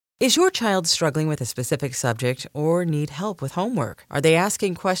Is your child struggling with a specific subject or need help with homework? Are they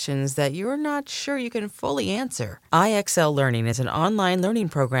asking questions that you're not sure you can fully answer? IXL Learning is an online learning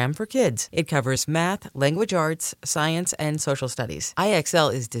program for kids. It covers math, language arts, science, and social studies.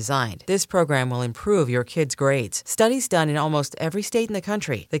 IXL is designed. This program will improve your kids' grades. Studies done in almost every state in the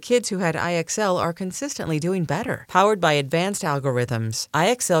country. The kids who had IXL are consistently doing better. Powered by advanced algorithms,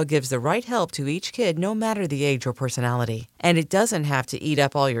 IXL gives the right help to each kid no matter the age or personality. And it doesn't have to eat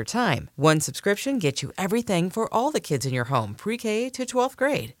up all your time. One subscription gets you everything for all the kids in your home, pre-K to 12th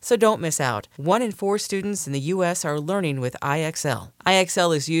grade. So don't miss out. 1 in 4 students in the U.S. are learning with IXL.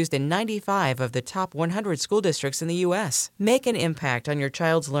 IXL is used in 95 of the top 100 school districts in the U.S. Make an impact on your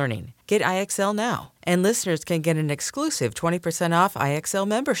child's learning. Get IXL now. And listeners can get an exclusive 20% off IXL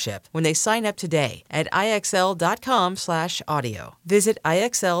membership when they sign up today at IXL.com/audio. Visit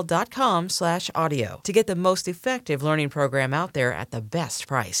IXL.com/audio to get the most effective learning program out there at the best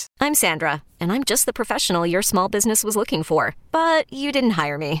price. I'm Sandra, and I'm just the professional your small business was looking for. But you didn't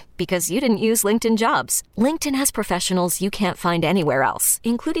hire me because you didn't use LinkedIn Jobs. LinkedIn has professionals you can't find anywhere else,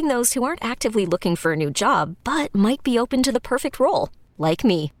 including those who aren't actively looking for a new job, but might be open to the perfect role, like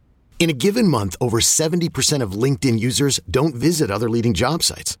me. In a given month, over 70% of LinkedIn users don't visit other leading job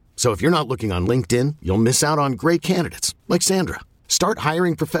sites. So if you're not looking on LinkedIn, you'll miss out on great candidates like Sandra. Start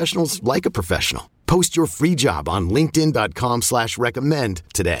hiring professionals like a professional. Post your free job on linkedin.com/recommend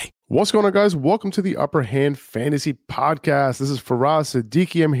today. What's going on, guys? Welcome to the Upper Hand Fantasy Podcast. This is Faraz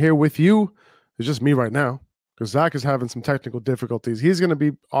Siddiqui. I'm here with you. It's just me right now because Zach is having some technical difficulties. He's going to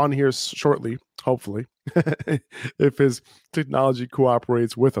be on here shortly, hopefully, if his technology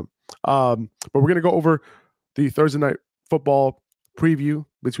cooperates with him. But we're going to go over the Thursday night football preview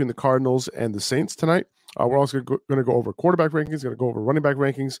between the Cardinals and the Saints tonight. We're also going to go over quarterback rankings, going to go over running back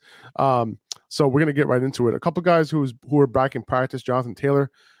rankings. So we're going to get right into it. A couple guys who are back in practice. Jonathan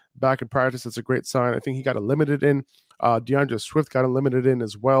Taylor back in practice. That's a great sign. I think he got eliminated in. DeAndre Swift got eliminated in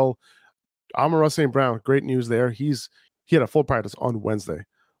as well. Amon-Ra St. Brown, great news there. He had a full practice on Wednesday.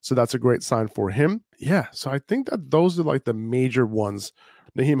 So that's a great sign for him. Yeah, so I think that those are like the major ones.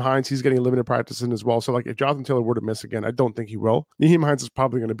 Nyheim Hines, he's getting limited practice in as well. So like if Jonathan Taylor were to miss again, I don't think he will. Nyheim Hines is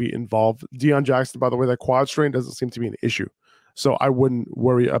probably going to be involved. Deion Jackson, by the way, that quad strain doesn't seem to be an issue. So I wouldn't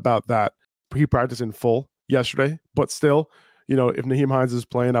worry about that. He practiced in full yesterday, but still, if Nyheim Hines is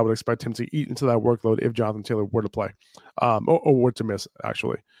playing, I would expect him to eat into that workload if Jonathan Taylor were to play, or were to miss,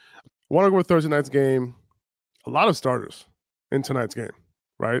 actually. I want to go with Thursday night's game. A lot of starters in tonight's game,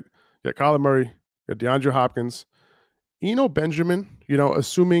 right? You got Kyler Murray, you got DeAndre Hopkins, Eno Benjamin,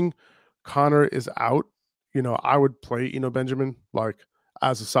 assuming Connor is out, I would play Eno Benjamin like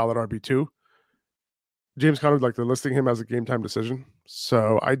as a solid RB2. James Conner, like they're listing him as a game time decision.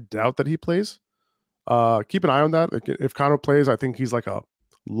 So I doubt that he plays. Keep an eye on that. Like, if Connor plays, I think he's like a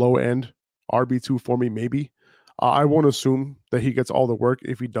low end RB2 for me, maybe. I won't assume that he gets all the work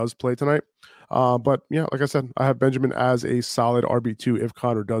if he does play tonight. But yeah, like I said, I have Benjamin as a solid RB2 if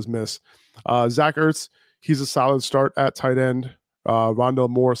Connor does miss. Zach Ertz, he's a solid start at tight end. Rondale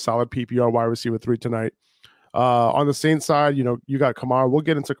Moore, solid PPR wide receiver 3 tonight. On the Saints side, you got Kamara. We'll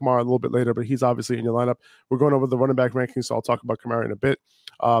get into Kamara a little bit later, but he's obviously in your lineup. We're going over the running back rankings, so I'll talk about Kamara in a bit.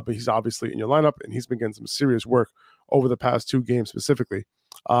 But he's obviously in your lineup, and he's been getting some serious work over the past 2 games specifically.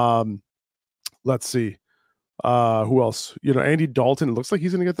 Let's see. Who else? Andy Dalton, it looks like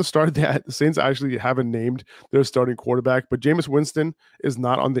he's going to get the start. The Saints actually haven't named their starting quarterback, but Jameis Winston is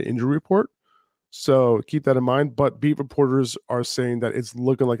not on the injury report. So keep that in mind. But beat reporters are saying that it's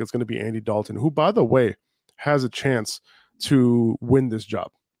looking like it's going to be Andy Dalton, who, by the way, has a chance to win this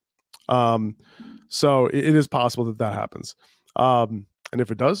job. So it is possible that happens. And if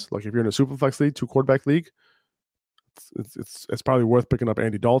it does, like if you're in a Superflex league, 2 quarterback league, it's probably worth picking up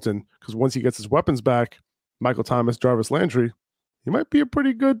Andy Dalton because once he gets his weapons back, Michael Thomas, Jarvis Landry, he might be a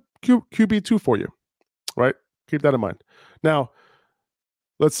pretty good QB2 for you, right? Keep that in mind. Now,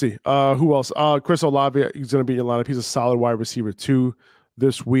 let's see. Who else? Chris Olave, he's going to be in your lineup. He's a solid wide receiver 2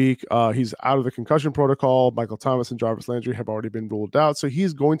 this week. He's out of the concussion protocol. Michael Thomas and Jarvis Landry have already been ruled out, so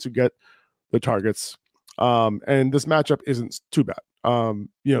he's going to get the targets. And this matchup isn't too bad.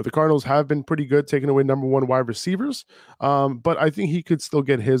 The Cardinals have been pretty good taking away number 1 wide receivers, but I think he could still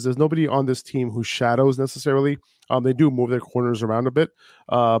get his. There's nobody on this team who shadows necessarily. They do move their corners around a bit,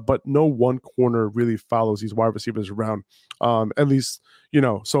 but no one corner really follows these wide receivers around, at least,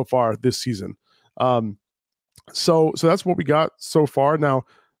 so far this season. So that's what we got so far. Now,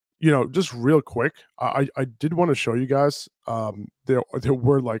 just real quick, I did want to show you guys, there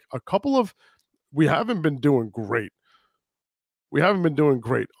were like a couple of, we haven't been doing great. We haven't been doing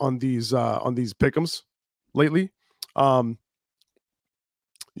great on these pick'ems lately.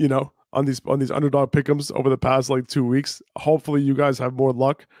 on these underdog pick'ems over the past like 2 weeks. Hopefully you guys have more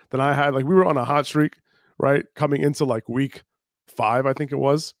luck than I had. Like we were on a hot streak, right? Coming into like week 5, I think it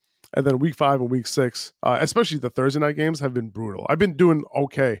was. And then week 5 and week 6, especially the Thursday night games have been brutal. I've been doing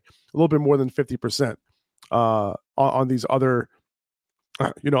okay, a little bit more than 50% on these other,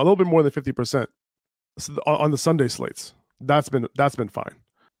 a little bit more than 50% on the Sunday slates. That's been fine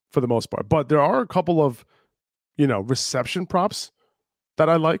for the most part. But there are a couple of, reception props that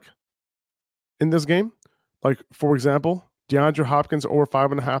I like in this game. Like, for example, DeAndre Hopkins over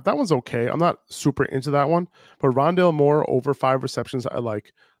 5.5. That one's okay. I'm not super into that one. But Rondale Moore over 5 receptions, I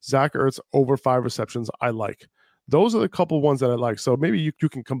like. Zach Ertz over 5 receptions, I like. Those are the couple ones that I like. So maybe you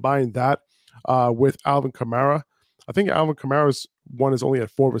can combine that with Alvin Kamara. I think Alvin Kamara's one is only at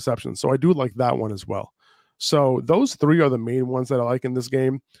 4 receptions. So I do like that one as well. So those 3 are the main ones that I like in this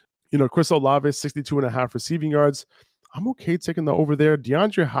game. Chris Olave, 62.5 receiving yards. I'm okay taking the over there.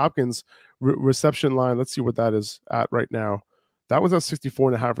 DeAndre Hopkins reception line. Let's see what that is at right now. That was at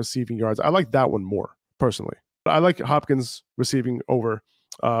 64.5 receiving yards. I like that one more personally. I like Hopkins receiving over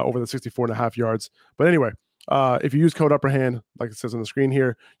the 64.5 yards. But anyway, if you use code UPPERHAND, like it says on the screen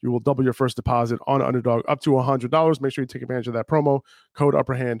here, you will double your first deposit on Underdog up to $100. Make sure you take advantage of that promo code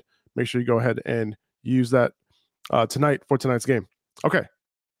UPPERHAND. Make sure you go ahead and use that tonight for tonight's game. Okay,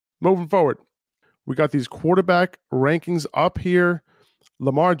 moving forward. We got these quarterback rankings up here.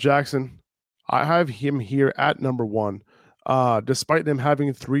 Lamar Jackson, I have him here at number 1, despite him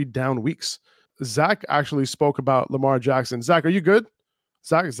having 3 down weeks. Zach actually spoke about Lamar Jackson. Zach, are you good?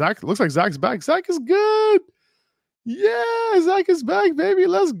 Zach, looks like Zach's back. Zach is good. Yeah, Zach is back, baby.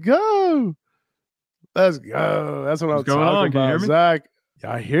 Let's go. Let's go. That's what I'm talking about. Can you hear me? Zach,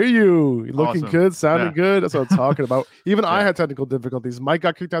 I hear you. You're looking good, sounding good. That's what I'm talking about. Even I had technical difficulties. Mike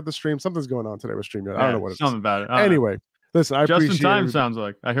got kicked out the stream. Something's going on today with StreamYard. I don't know what it is. Something about it. Anyway, listen, I appreciate it. Just in time sounds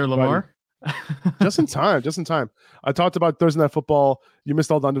like. I hear Lamar. Just in time. I talked about Thursday Night Football. You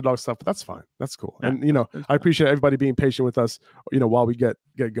missed all the underdog stuff, but that's fine. That's cool. Yeah, and, I appreciate everybody being patient with us, while we get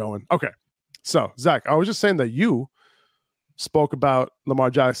going. Okay. So, Zach, I was just saying that you spoke about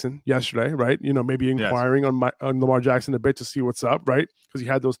Lamar Jackson yesterday, right? Maybe inquiring on Lamar Jackson a bit to see what's up, right? Because he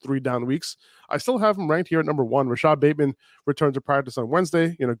had those 3 down weeks. I still have him ranked here at number 1. Rashad Bateman returned to practice on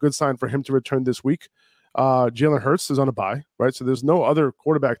Wednesday. Good sign for him to return this week. Jalen Hurts is on a bye, right? So there's no other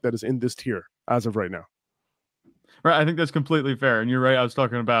quarterback that is in this tier as of right now. Right. I think that's completely fair. And you're right. I was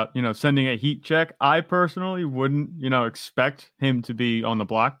talking about, sending a heat check. I personally wouldn't, expect him to be on the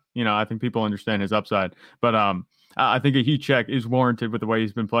block. I think people understand his upside, but I think a heat check is warranted with the way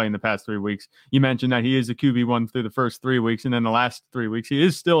he's been playing the past 3 weeks. You mentioned that he is a QB1 through the first 3 weeks. And then the last 3 weeks, he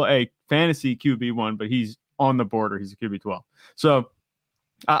is still a fantasy QB1, but he's on the border. He's a QB12. So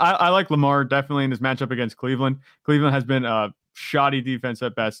I like Lamar definitely in his matchup against Cleveland. Cleveland has been a shoddy defense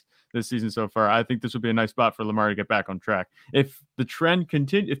at best this season so far. I think this would be a nice spot for Lamar to get back on track. If the trend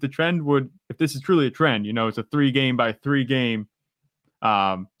continues, if this is truly a trend, it's a 3-game by 3-game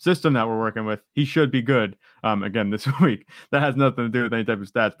system that we're working with, he should be good again this week. That has nothing to do with any type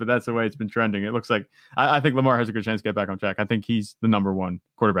of stats, but that's the way it's been trending. It looks like I think Lamar has a good chance to get back on track. I think he's the number 1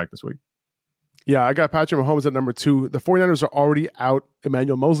 quarterback this week. Yeah, I got Patrick Mahomes at number 2. The 49ers are already out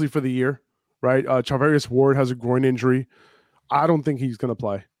Emmanuel Mosley for the year, right? Charvarius Ward has a groin injury. I don't think he's going to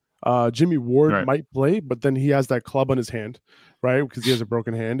play. Jimmy Ward might play, but then he has that club on his hand, right? Because he has a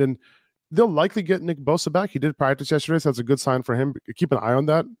broken hand. And they'll likely get Nick Bosa back. He did practice yesterday, so that's a good sign for him. Keep an eye on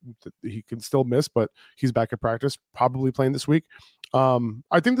that. He can still miss, but he's back at practice, probably playing this week.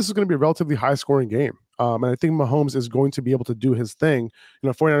 I think this is going to be a relatively high-scoring game. And I think Mahomes is going to be able to do his thing.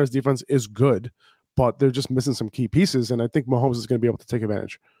 49ers defense is good, but they're just missing some key pieces, and I think Mahomes is going to be able to take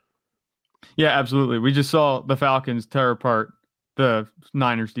advantage. Yeah, absolutely. We just saw the Falcons tear apart the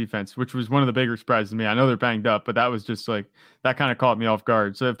Niners defense, which was one of the bigger surprises to me. I know they're banged up, but that was just like, that kind of caught me off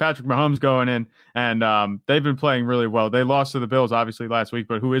guard. So if Patrick Mahomes going in, and they've been playing really well. They lost to the Bills, obviously, last week,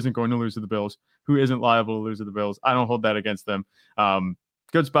 but who isn't going to lose to the Bills? Who isn't liable to lose to the Bills? I don't hold that against them.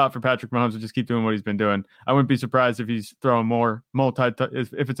 Good spot for Patrick Mahomes to just keep doing what he's been doing. I wouldn't be surprised if he's throwing more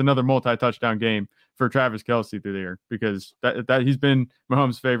if it's another multi-touchdown game for Travis Kelce through the year, because that he's been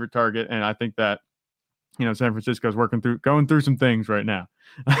Mahomes' favorite target. And I think that, San Francisco's going through some things right now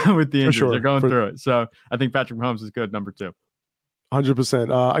with the injuries. Sure. They're going through it. So I think Patrick Mahomes is good, number 2.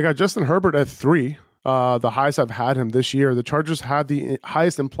 100%. I got Justin Herbert at 3. The highest I've had him this year. The Chargers had the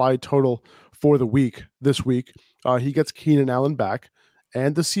highest implied total for the week this week. He gets Keenan Allen back,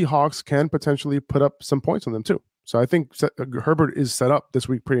 and the Seahawks can potentially put up some points on them too. So I think Herbert is set up this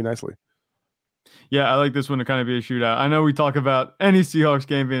week pretty nicely. Yeah, I like this one to kind of be a shootout. I know we talk about any Seahawks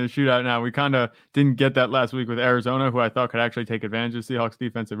game being a shootout now. We kind of didn't get that last week with Arizona, who I thought could actually take advantage of Seahawks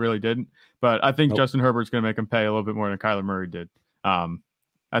defense. It really didn't. But I think Justin Herbert's going to make him pay a little bit more than Kyler Murray did.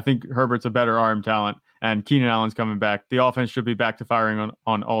 I think Herbert's a better arm talent, and Keenan Allen's coming back. The offense should be back to firing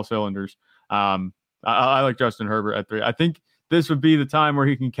on all cylinders. I like Justin Herbert at 3. I think this would be the time where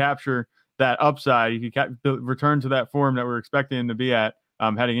he can capture that upside. He can return to that form that we're expecting him to be at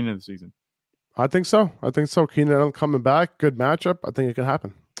heading into the season. I think so. Keenan Allen coming back, good matchup. I think it can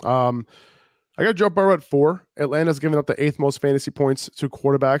happen. I got Joe Burrow at 4. Atlanta's given up the 8th most fantasy points to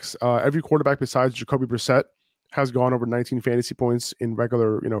quarterbacks. Every quarterback besides Jacoby Brissett has gone over 19 fantasy points in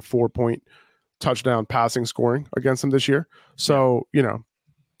regular, 4-point touchdown passing scoring against him this year. So,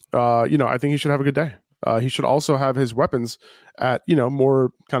 I think he should have a good day. He should also have his weapons at,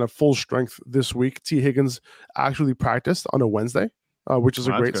 more kind of full strength this week. T. Higgins actually practiced on a Wednesday. Which is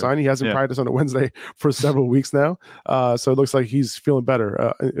a great sign. He hasn't practiced on a Wednesday for several weeks now. So it looks like he's feeling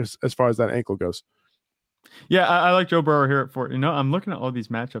better as far as that ankle goes. Yeah, I like Joe Burrow here at 4. I'm looking at all these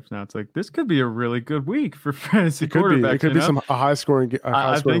matchups now. It's like, this could be a really good week for fantasy quarterbacks. It could be a high scoring week.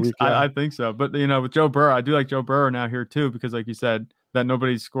 Yeah. I think so. But, with Joe Burrow, I do like Joe Burrow now here too, because like you said, that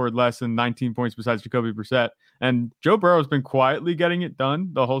nobody's scored less than 19 points besides Jacoby Brissett. And Joe Burrow has been quietly getting it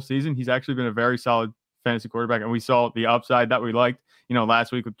done the whole season. He's actually been a very solid fantasy quarterback, and we saw the upside that we liked,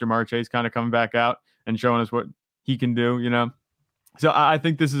 last week with Jamar Chase kind of coming back out and showing us what he can do, So I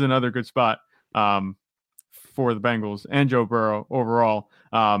think this is another good spot for the Bengals and Joe Burrow overall.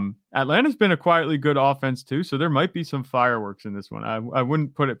 Atlanta's been a quietly good offense too, so there might be some fireworks in this one. I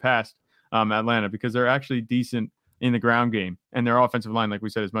wouldn't put it past Atlanta, because they're actually decent in the ground game, and their offensive line, like we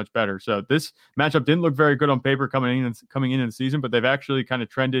said, is much better. So this matchup didn't look very good on paper coming in the season, but they've actually kind of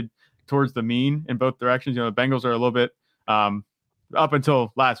trended towards the mean in both directions. The Bengals are a little bit up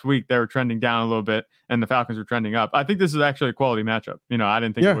until last week, they were trending down a little bit, and the Falcons were trending up. I think this is actually a quality matchup. I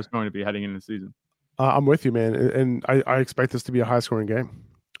didn't think it was going to be heading into the season. I'm with you, man, and I expect this to be a high-scoring game.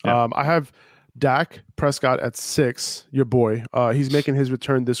 Yeah. I have Dak Prescott at 6, your boy. He's making his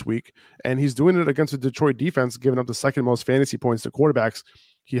return this week, and he's doing it against the Detroit defense, giving up the 2nd most fantasy points to quarterbacks.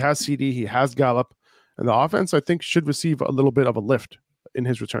 He has CD, he has Gallup, and the offense, I think, should receive a little bit of a lift in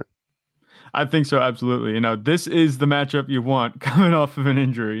his return. I think so, absolutely. This is the matchup you want coming off of an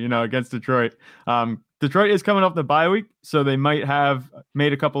injury, against Detroit. Detroit is coming off the bye week, so they might have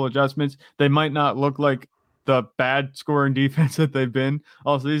made a couple adjustments. They might not look like the bad scoring defense that they've been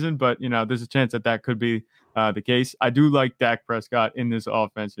all season, but, there's a chance that could be the case. I do like Dak Prescott in this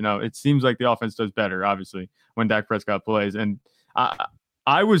offense. It seems like the offense does better, obviously, when Dak Prescott plays. And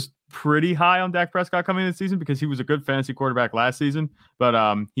I was pretty high on Dak Prescott coming into the season because he was a good fantasy quarterback last season, but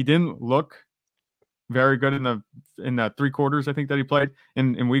he didn't look very good in the 3 quarters, I think, that he played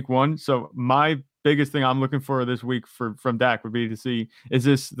in week 1. So my biggest thing I'm looking for this week from Dak would be to see, is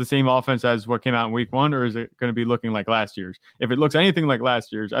this the same offense as what came out in week 1, or is it going to be looking like last year's? If it looks anything like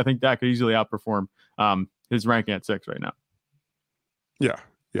last year's, I think Dak could easily outperform his ranking at 6 right now.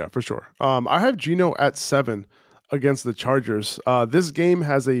 Yeah, for sure. I have Geno at 7 against the Chargers. This game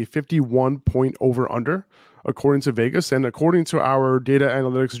has a 51-point over-under, according to Vegas, and according to our data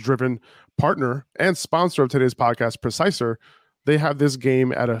analytics-driven partner and sponsor of today's podcast, Preciser, they have this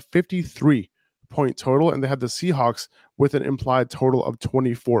game at a 53-point total, and they have the Seahawks with an implied total of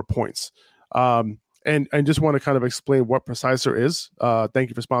 24 points. And just want to kind of explain what Preciser is. Thank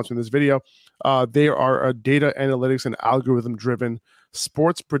you for sponsoring this video. They are a data analytics and algorithm-driven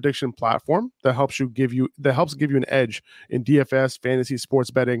sports prediction platform that helps give you an edge in DFS, fantasy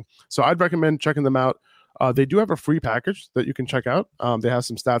sports betting. So I'd recommend checking them out. They do have a free package that you can check out. They have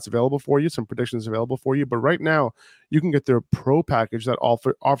some stats available for you, some predictions available for you. But right now, you can get their pro package that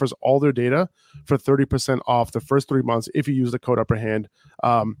offers all their data for 30% off the first 3 months if you use the code UPPERHAND.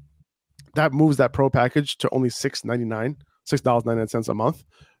 That moves that pro package to only $6.99 a month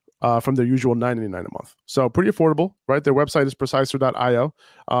from their usual $9.99 a month. So pretty affordable, right? Their website is preciser.io,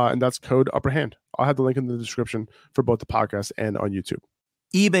 and that's code UPPERHAND. I'll have the link in the description for both the podcast and on YouTube.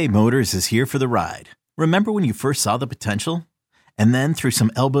 eBay Motors is here for the ride. Remember when you first saw the potential? And then through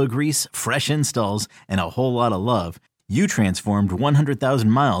some elbow grease, fresh installs, and a whole lot of love, you transformed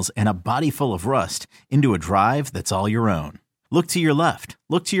 100,000 miles and a body full of rust into a drive that's all your own. Look to your left.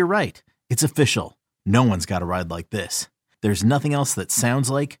 Look to your right. It's official. No one's got a ride like this. There's nothing else that sounds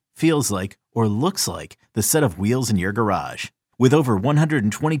like, feels like, or looks like the set of wheels in your garage. With over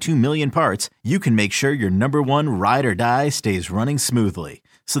 122 million parts, you can make sure your number one ride or die stays running smoothly.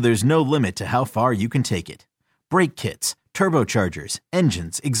 So there's no limit to how far you can take it. Brake kits, turbochargers,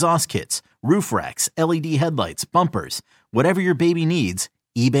 engines, exhaust kits, roof racks, LED headlights, bumpers, whatever your baby needs,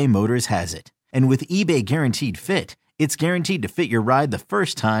 eBay Motors has it. And with eBay Guaranteed Fit, it's guaranteed to fit your ride the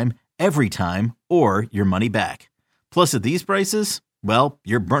first time, every time, or your money back. Plus, at these prices, well,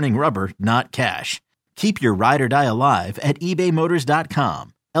 you're burning rubber, not cash. Keep your ride or die alive at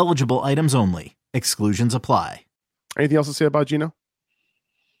ebaymotors.com. Eligible items only. Exclusions apply. Anything else to say about Geno?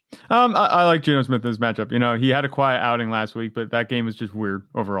 I like Geno Smith in this matchup. You know, he had a quiet outing last week, but that game was just weird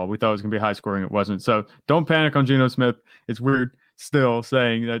overall. We thought it was going to be high scoring. It wasn't. So don't panic on Geno Smith. It's weird still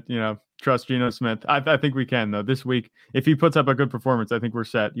saying that, you know, trust Geno Smith. I think we can, though. This week, if he puts up a good performance, I think we're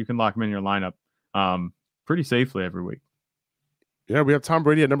set. You can lock him in your lineup pretty safely every week. Yeah, we have Tom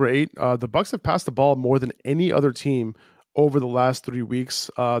Brady at number 8. The Bucs have passed the ball more than any other team over the last 3 weeks.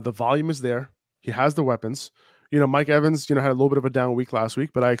 The volume is there. He has the weapons. You know, Mike Evans, you know, had a little bit of a down week last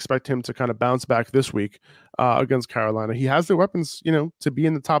week, but I expect him to kind of bounce back this week against Carolina. He has the weapons, you know, to be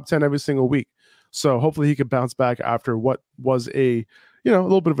in the top 10 every single week. So hopefully he can bounce back after what was a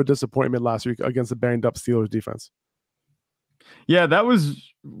little bit of a disappointment last week against the banged up Steelers defense. Yeah, that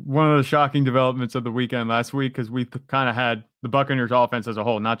was one of the shocking developments of the weekend last week, because we kind of had the Buccaneers offense as a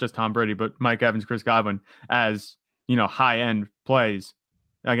whole, not just Tom Brady, but Mike Evans, Chris Godwin, as, you know, high-end plays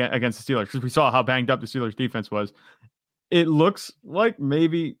against the Steelers, because we saw how banged up the Steelers defense was. It looks like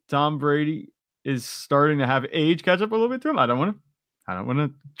maybe Tom Brady is starting to have age catch up a little bit to him. I don't want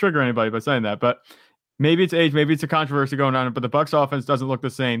to trigger anybody by saying that, but maybe it's age, maybe it's a controversy going on, but the Bucs offense doesn't look the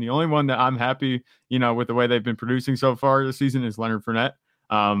same. The only one that I'm happy, you know, with the way they've been producing so far this season is Leonard Fournette.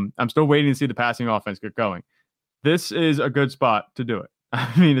 I'm still waiting to see the passing offense get going. This is a good spot to do it.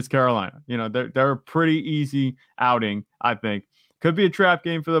 I mean, it's Carolina. You know, they're a pretty easy outing, I think. Could be a trap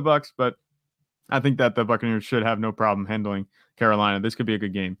game for the Bucs, but I think that the Buccaneers should have no problem handling Carolina. This could be a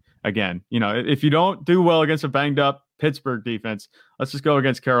good game. Again, you know, if you don't do well against a banged up Pittsburgh defense, let's just go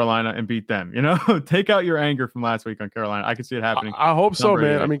against Carolina and beat them. You know, take out your anger from last week on Carolina. I can see it happening. I hope so,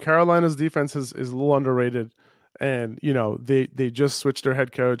 man. I mean, Carolina's defense is a little underrated, and, you know, they just switched their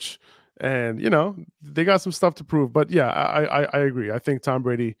head coach, and, you know, they got some stuff to prove. But yeah, I agree. I think Tom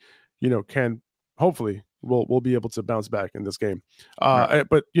Brady, you know, can hopefully will be able to bounce back in this game. Right.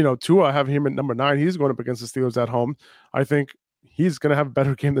 But, you know, Tua, I have him at number 9. He's going up against the Steelers at home. I think he's going to have a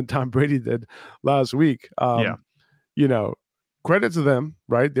better game than Tom Brady did last week. You know, credit to them,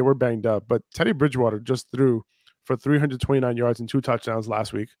 right? They were banged up, but Teddy Bridgewater just threw for 329 yards and 2 touchdowns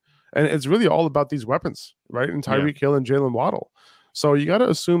last week. And it's really all about these weapons, right? And Tyreek Hill and Jalen Waddle. So you got to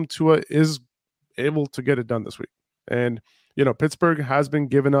assume Tua is able to get it done this week. And, you know, Pittsburgh has been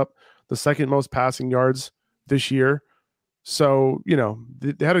giving up the second most passing yards this year. So, you know,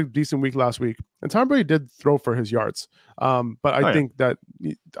 they had a decent week last week, and Tom Brady did throw for his yards. But I think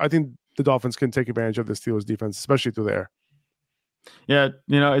the Dolphins can take advantage of the Steelers defense, especially through the air. Yeah,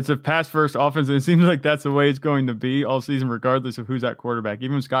 you know, it's a pass-first offense, and it seems like that's the way it's going to be all season, regardless of who's at quarterback.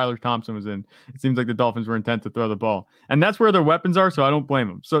 Even when Skylar Thompson was in, it seems like the Dolphins were intent to throw the ball. And that's where their weapons are, so I don't blame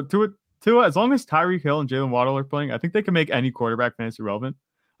them. So Tua, as long as Tyreek Hill and Jalen Waddle are playing, I think they can make any quarterback fantasy relevant.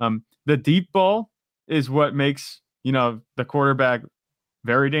 The deep ball is what makes, you know, the quarterback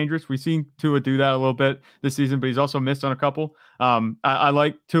very dangerous. We've seen Tua do that a little bit this season, but he's also missed on a couple. I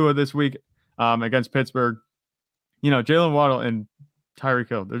like Tua this week against Pittsburgh. You know, Jalen Waddle and Tyreek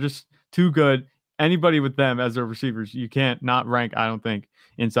Hill, they're just too good. Anybody with them as their receivers, you can't not rank, I don't think,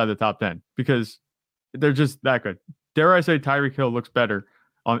 inside the top 10, because they're just that good. Dare I say Tyreek Hill looks better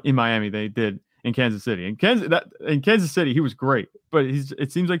in Miami than he did in Kansas City. In Kansas City, he was great, but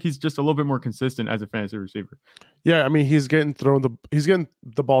it seems like he's just a little bit more consistent as a fantasy receiver. Yeah, I mean, he's getting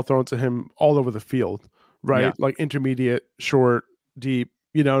the ball thrown to him all over the field, right? Yeah. Like intermediate, short, deep.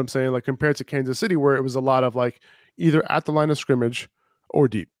 You know what I'm saying? Like compared to Kansas City, where it was a lot of like either at the line of scrimmage or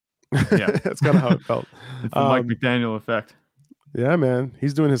deep. Yeah, that's kind of how it felt. It's the Mike McDaniel effect. Yeah, man,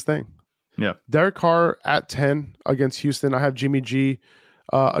 he's doing his thing. Yeah, Derek Carr at 10 against Houston. I have Jimmy G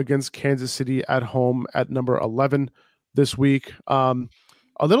against Kansas City at home at number 11 this week. A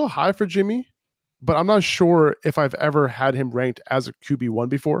little high for Jimmy, but I'm not sure if I've ever had him ranked as a QB1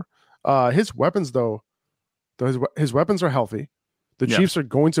 before. His weapons, though, his weapons are healthy. The Chiefs are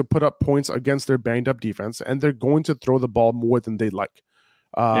going to put up points against their banged up defense, and they're going to throw the ball more than they like.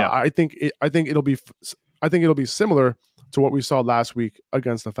 I think it'll be similar to what we saw last week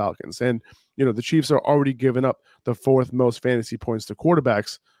against the Falcons. And, you know, the Chiefs are already giving up the 4th most fantasy points to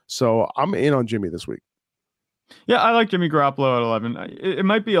quarterbacks. So I'm in on Jimmy this week. Yeah, I like Jimmy Garoppolo at 11. It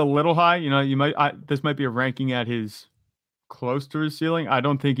might be a little high. You know, this might be a ranking at his close to his ceiling. I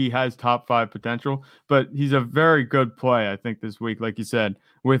don't think he has top 5 potential, but he's a very good play, I think, this week, like you said,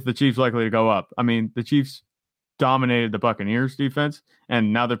 with the Chiefs likely to go up. I mean, the Chiefs dominated the Buccaneers defense,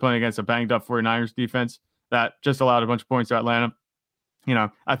 and now they're playing against a banged up 49ers defense that just allowed a bunch of points to Atlanta.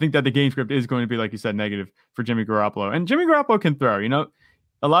 I think that the game script is going to be, like you said, negative for Jimmy Garoppolo. And Jimmy Garoppolo can throw.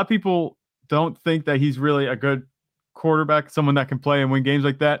 A lot of people don't think that he's really a good quarterback, someone that can play and win games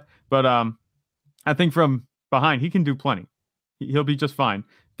like that. But I think from behind, he can do plenty. He'll be just fine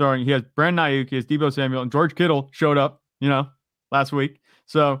throwing. He has Brandon Ayuk, he has Deebo Samuel, and George Kittle showed up, last week.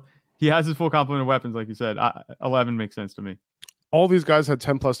 So he has his full complement of weapons, like you said. 11 makes sense to me. All these guys had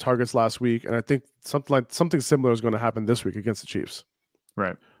 10 plus targets last week, and I think something similar is going to happen this week against the Chiefs.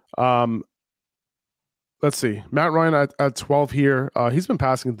 Right. Let's see. Matt Ryan at 12 here. He's been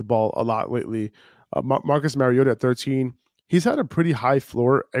passing the ball a lot lately. Marcus Mariota at 13. He's had a pretty high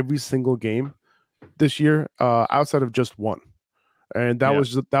floor every single game this year, outside of just one, and that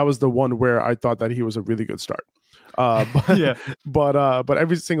was the one where I thought that he was a really good start. But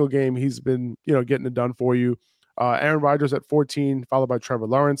every single game he's been getting it done for you. Aaron Rodgers at 14, followed by Trevor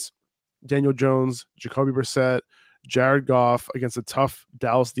Lawrence, Daniel Jones, Jacoby Brissett, Jared Goff against a tough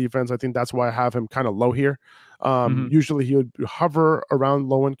Dallas defense. I think that's why I have him kind of low here. Usually he would hover around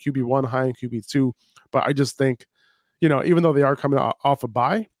low in QB1, high in QB2, but I just think, even though they are coming off a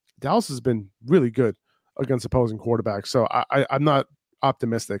bye, Dallas has been really good against opposing quarterbacks. So I'm not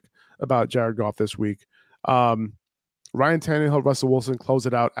optimistic about Jared Goff this week. Ryan Tannehill, Russell Wilson close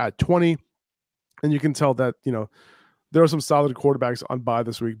it out at 20. And you can tell that, there are some solid quarterbacks on bye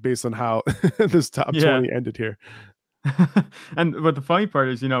this week based on how this top 20 ended here. But the funny part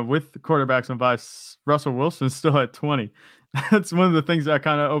is, with the quarterbacks on bye, Russell Wilson's still at 20. That's one of the things that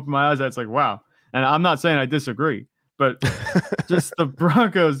kind of opened my eyes. It's like, wow. And I'm not saying I disagree, but just the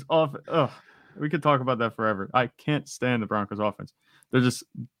Broncos off. We could talk about that forever. I can't stand the Broncos offense. They're just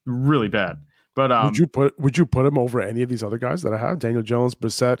really bad. But would you put him over any of these other guys that I have? Daniel Jones,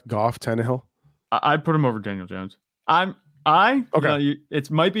 Brissett, Goff, Tannehill? I'd put him over Daniel Jones. Okay. It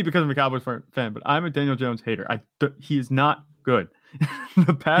might be because I'm a Cowboys fan, but I'm a Daniel Jones hater. He is not good.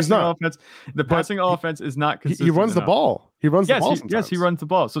 The passing offense is not consistent. He runs the ball. He runs the ball. Yes, he runs the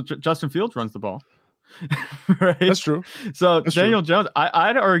ball. So Justin Fields runs the ball. Right? That's true. So Daniel Jones,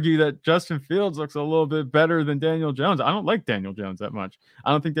 I'd argue that Justin Fields looks a little bit better than Daniel Jones. I don't like Daniel Jones that much.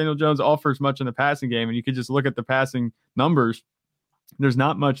 I don't think Daniel Jones offers much in the passing game, and you could just look at the passing numbers. There's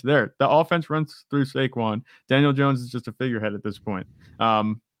not much there. The offense runs through Saquon. Daniel Jones is just a figurehead at this point.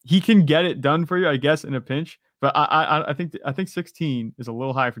 He can get it done for you, I guess, in a pinch. But I think 16 is a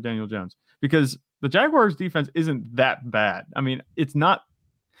little high for Daniel Jones because the Jaguars' defense isn't that bad. I mean, it's not.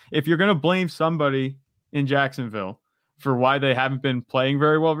 If you're going to blame somebody in Jacksonville for why they haven't been playing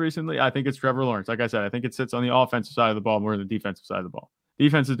very well recently, I think it's Trevor Lawrence. Like I said, I think it sits on the offensive side of the ball more than the defensive side of the ball.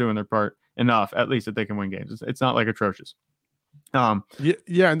 Defense is doing their part enough, at least, that they can win games. It's not like atrocious. And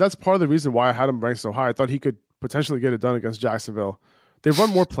that's part of the reason why I had him ranked so high. I thought he could potentially get it done against Jacksonville. They run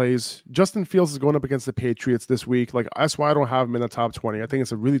more plays. Justin Fields is going up against the Patriots this week. Like, that's why I don't have him in the top 20. I think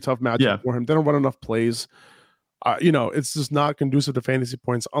it's a really tough matchup for him. They don't run enough plays. It's just not conducive to fantasy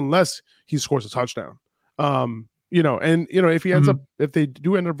points unless he scores a touchdown. If he ends up, if they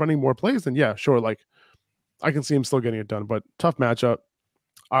do end up running more plays, then yeah, sure. Like, I can see him still getting it done, but tough matchup.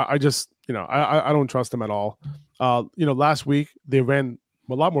 I don't trust him at all. Last week they ran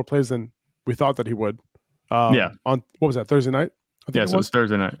a lot more plays than we thought that he would. On what was that, Thursday night? So it was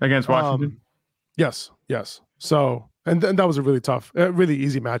Thursday night against Washington. Yes. So and that was a really tough, really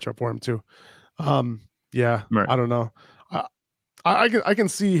easy matchup for him too. Right. I don't know. I can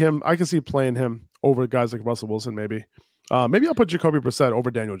see him. I can see playing him over guys like Russell Wilson. Maybe I'll put Jacoby Brissett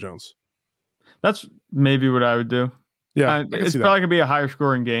over Daniel Jones. That's maybe what I would do. Yeah, it's probably gonna be a higher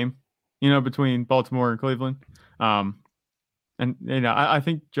scoring game, between Baltimore and Cleveland. I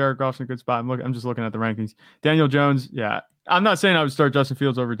think Jared Goff's in a good spot. I'm just looking at the rankings. Daniel Jones, I'm not saying I would start Justin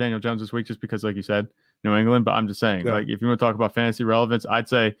Fields over Daniel Jones this week just because, like you said, New England, but I'm just saying, like, if you want to talk about fantasy relevance, I'd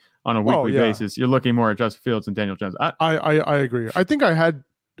say on a weekly basis, you're looking more at Justin Fields than Daniel Jones. I agree. I think I had,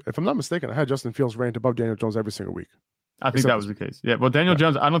 if I'm not mistaken, I had Justin Fields ranked above Daniel Jones every single week. I think that was the case. Yeah. Well, Daniel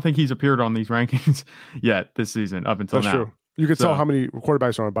Jones, I don't think he's appeared on these rankings yet this season up until now. That's true. You could tell how many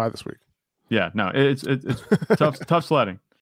quarterbacks are on bye this week. Yeah. No, it's tough sledding.